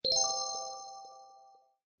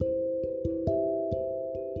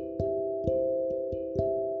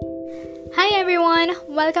everyone,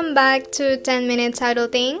 welcome back to 10 Minutes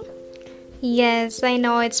Adulting. Yes, I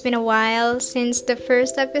know it's been a while since the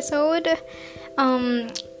first episode.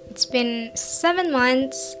 It's been 7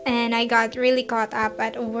 months and I got really caught up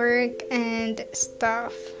at work and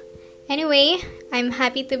stuff. Anyway, I'm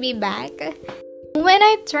happy to be back. When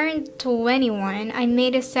I turned 21, I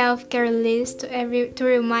made a self-care list to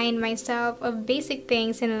remind myself of basic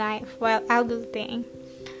things in life while adulting.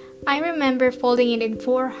 I remember folding it in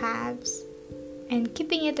 4 halves and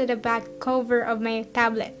keeping it at the back cover of my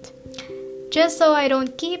tablet, just so I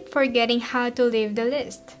don't keep forgetting how to leave the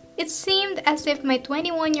list. It seemed as if my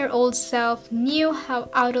 21-year-old self knew how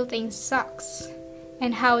adulting sucks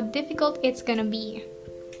and how difficult it's gonna be.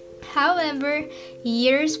 However,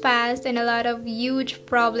 years passed and a lot of huge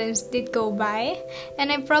problems did go by,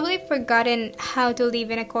 and I've probably forgotten how to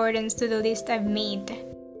live in accordance to the list I've made.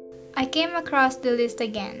 I came across the list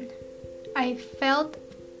again. I felt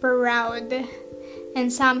proud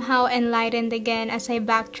and somehow enlightened again as I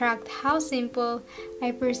backtracked how simple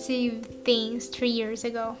I perceived things 3 years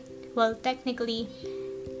ago. Well, technically,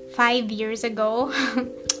 5 years ago.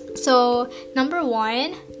 So, number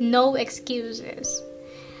 1, no excuses.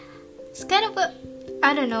 It's kind of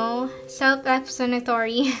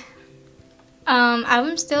self-explanatory.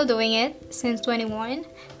 I'm still doing it since 21.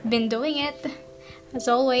 Been doing it as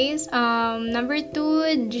always. Number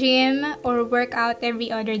 2, gym or workout every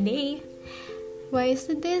other day. Why is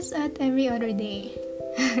this at every other day?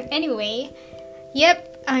 Anyway,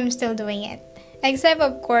 yep, I'm still doing it. Except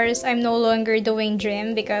of course, I'm no longer doing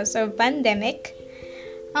gym because of pandemic.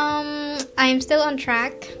 I'm still on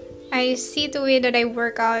track. I see to it that I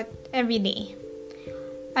work out every day.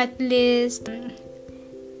 At least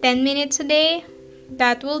 10 minutes a day.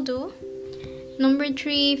 That will do. Number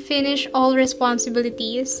 3, finish all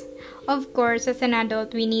responsibilities. Of course, as an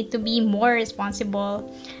adult, we need to be more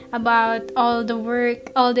responsible about all the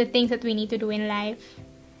work, all the things that we need to do in life.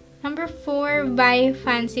 Number 4, buy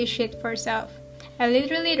fancy shit for self. I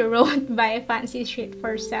literally wrote buy fancy shit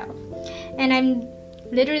for self. And I'm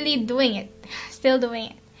literally doing it. Still doing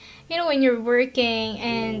it. You know, when you're working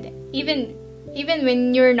and even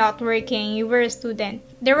when you're not working, you were a student,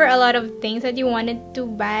 there were a lot of things that you wanted to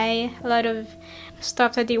buy, a lot of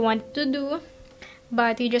stuff that you wanted to do,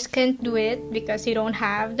 but you just can't do it because you don't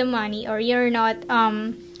have the money, or you're not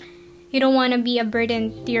you don't want to be a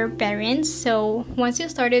burden to your parents. So once you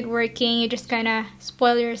started working, you just kind of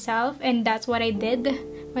spoil yourself, and that's what I did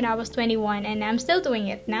when I was 21, and I'm still doing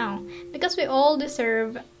it now because we all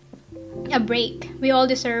deserve a break. We all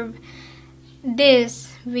deserve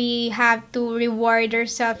this. We have to reward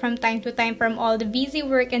ourselves from time to time from all the busy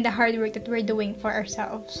work and the hard work that we're doing for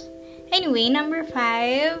ourselves. Anyway, number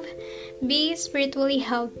 5, be spiritually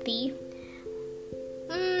healthy.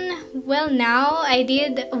 Well, now I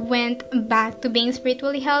went back to being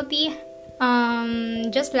spiritually healthy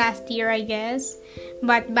just last year, I guess.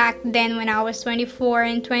 But back then when I was 24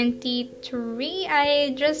 and 23,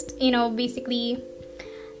 I just, basically,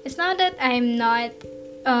 it's not that I'm not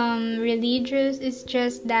religious, it's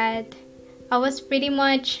just that I was pretty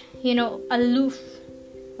much, aloof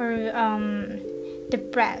or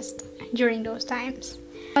depressed during those times.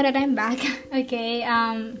 Now that I'm back, okay,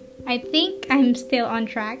 I think I'm still on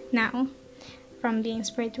track now from being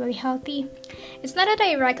spiritually healthy. It's not that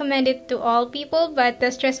I recommend it to all people, but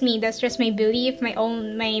that's just me. That's just my belief,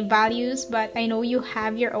 my values. But I know you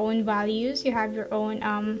have your own values, you have your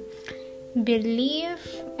own belief,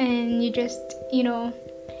 and you just,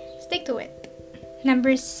 stick to it.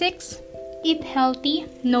 Number 6, eat healthy,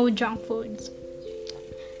 no junk foods.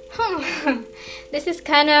 This is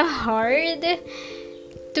kind of hard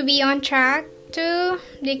to be on track to,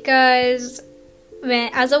 because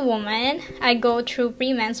as a woman, I go through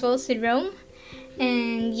premenstrual syndrome,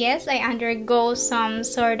 and yes, I undergo some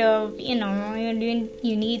sort of, you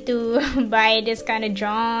need to buy this kind of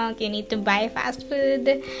junk, you need to buy fast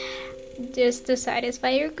food just to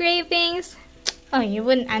satisfy your cravings. Oh, you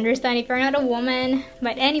wouldn't understand if you're not a woman.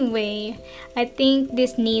 But anyway, I think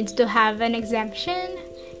this needs to have an exemption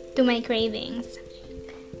to my cravings.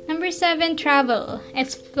 Number 7, travel.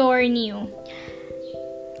 Explore new.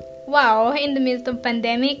 Wow, in the midst of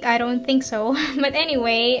pandemic, I don't think so. But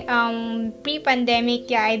anyway, pre-pandemic,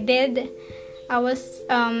 yeah, I was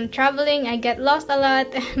traveling. I get lost a lot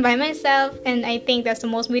by myself, and I think that's the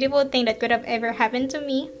most beautiful thing that could have ever happened to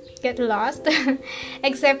me. Get lost.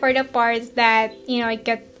 Except for the parts that,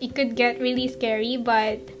 it could get really scary,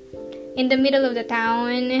 but in the middle of the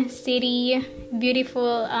town, city,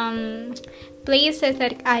 beautiful places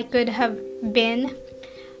that I could have been,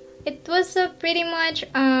 it was a pretty much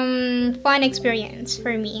fun experience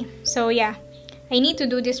for me. So yeah, I need to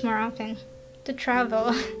do this more often. to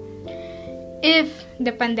travel if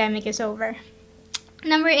the pandemic is over.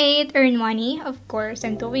 Number 8, earn money. Of course,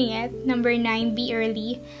 I'm doing it. Number 9, be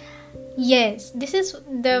early. Yes, this is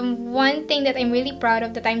the one thing that I'm really proud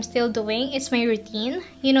of that I'm still doing. It's my routine.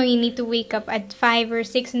 You know, you need to wake up at 5 or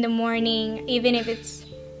 6 in the morning, even if it's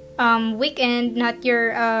weekend, not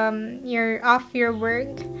you're off your work.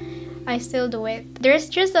 I still do it. There's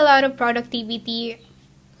just a lot of productivity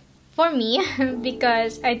for me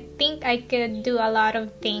because I think I could do a lot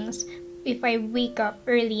of things if I wake up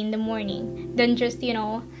early in the morning than just, you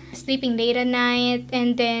know, sleeping late at night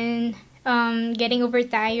and then getting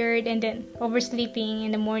overtired and then oversleeping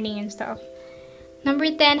in the morning and stuff. Number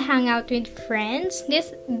 10, hang out with friends.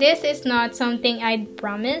 This is not something I'd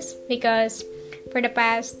promise because for the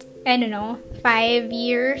past, I don't know, 5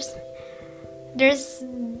 years,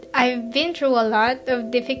 I've been through a lot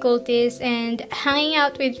of difficulties, and hanging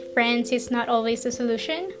out with friends is not always the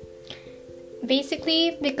solution.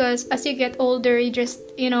 Basically, because as you get older, you just,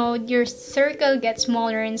 you know, your circle gets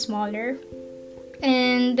smaller and smaller.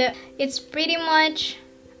 And it's pretty much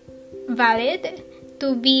valid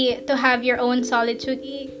to have your own solitude,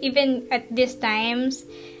 even at these times.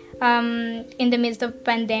 In the midst of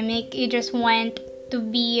pandemic, you just want to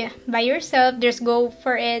be by yourself. Just go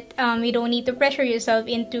for it. You don't need to pressure yourself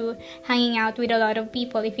into hanging out with a lot of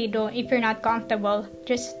people if you're not comfortable.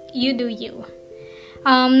 Just you do you.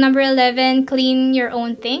 Number 11, clean your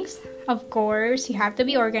own things. Of course, you have to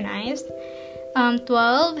be organized.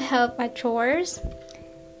 12, help at chores.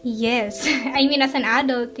 Yes, I mean, as an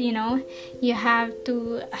adult, you know, you have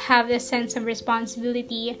to have a sense of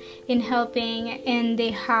responsibility in helping in the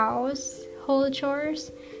household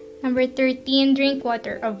chores. Number 13, drink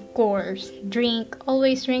water. Of course,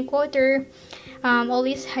 always drink water.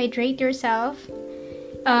 Always hydrate yourself.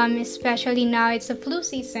 Especially now it's a flu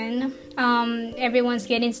season. Everyone's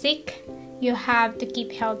getting sick. You have to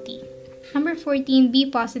keep healthy. Number 14, be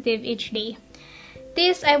positive each day.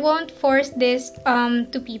 I won't force this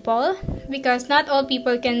to people because not all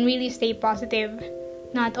people can really stay positive.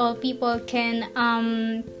 Not all people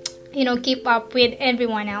can keep up with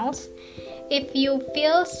everyone else. If you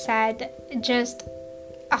feel sad, just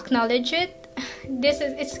acknowledge it.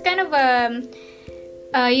 It's kind of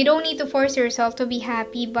you don't need to force yourself to be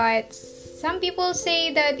happy, but some people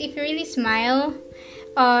say that if you really smile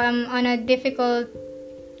on a difficult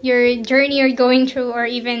your journey you're going through, or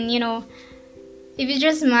even, you know, if you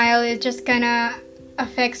just smile, it just kind of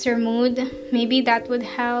affects your mood. Maybe that would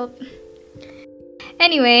help.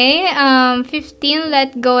 Anyway, 15,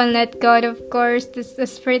 let go and let God. Of course, this is a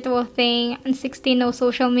spiritual thing. And 16, no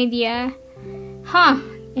social media.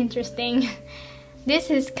 Interesting. This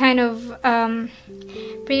is kind of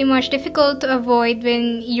pretty much difficult to avoid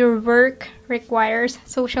when your work requires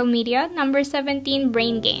social media. Number 17,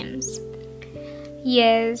 brain games.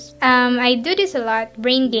 Yes, I do this a lot,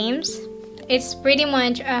 brain games. It's pretty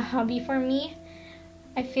much a hobby for me.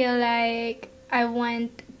 I feel like I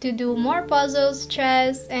want to do more puzzles,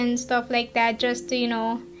 chess, and stuff like that, just to, you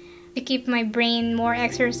know, to keep my brain more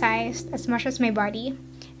exercised as much as my body.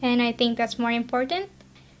 And I think that's more important,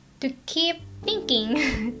 to keep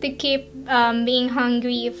thinking, to keep being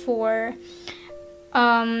hungry for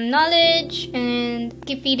knowledge and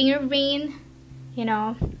keep feeding your brain, you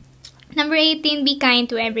know. Number 18, be kind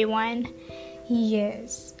to everyone.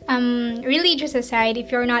 Yes. Religious aside,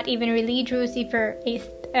 if you're not even religious, if you're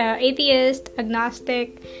atheist,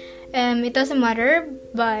 agnostic, it doesn't matter,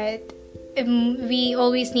 but we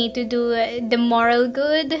always need to do the moral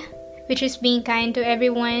good, which is being kind to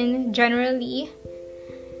everyone generally.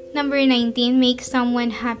 Number 19, make someone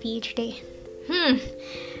happy each day.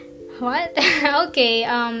 What? Okay,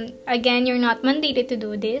 again, you're not mandated to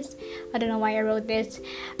do this. I don't know why I wrote this.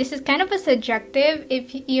 This is kind of a subjective.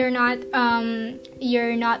 If you're not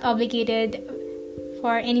obligated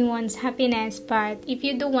for anyone's happiness, but if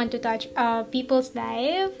you do want to touch people's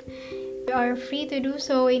life, you are free to do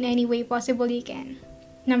so in any way possible you can.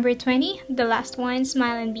 Number 20, the last one,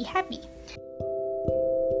 smile and be happy.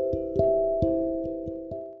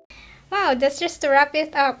 Wow, that's just to wrap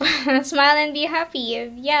it up. Smile and be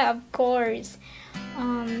happy. Yeah, of course.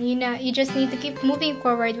 You just need to keep moving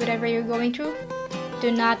forward whatever you're going through.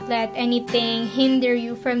 Do not let anything hinder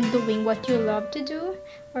you from doing what you love to do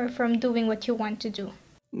or from doing what you want to do.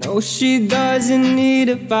 No, she doesn't need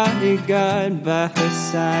a bodyguard by her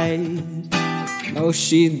side. No,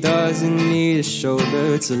 she doesn't need a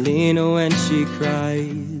shoulder to lean on when she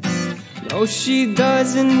cries. No, she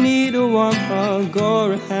doesn't need a warm hug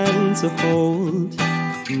or a hand to hold.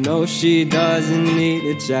 No, she doesn't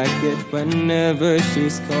need a jacket whenever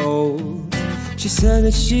she's cold. She said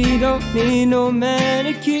that she don't need no man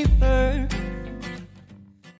to keep her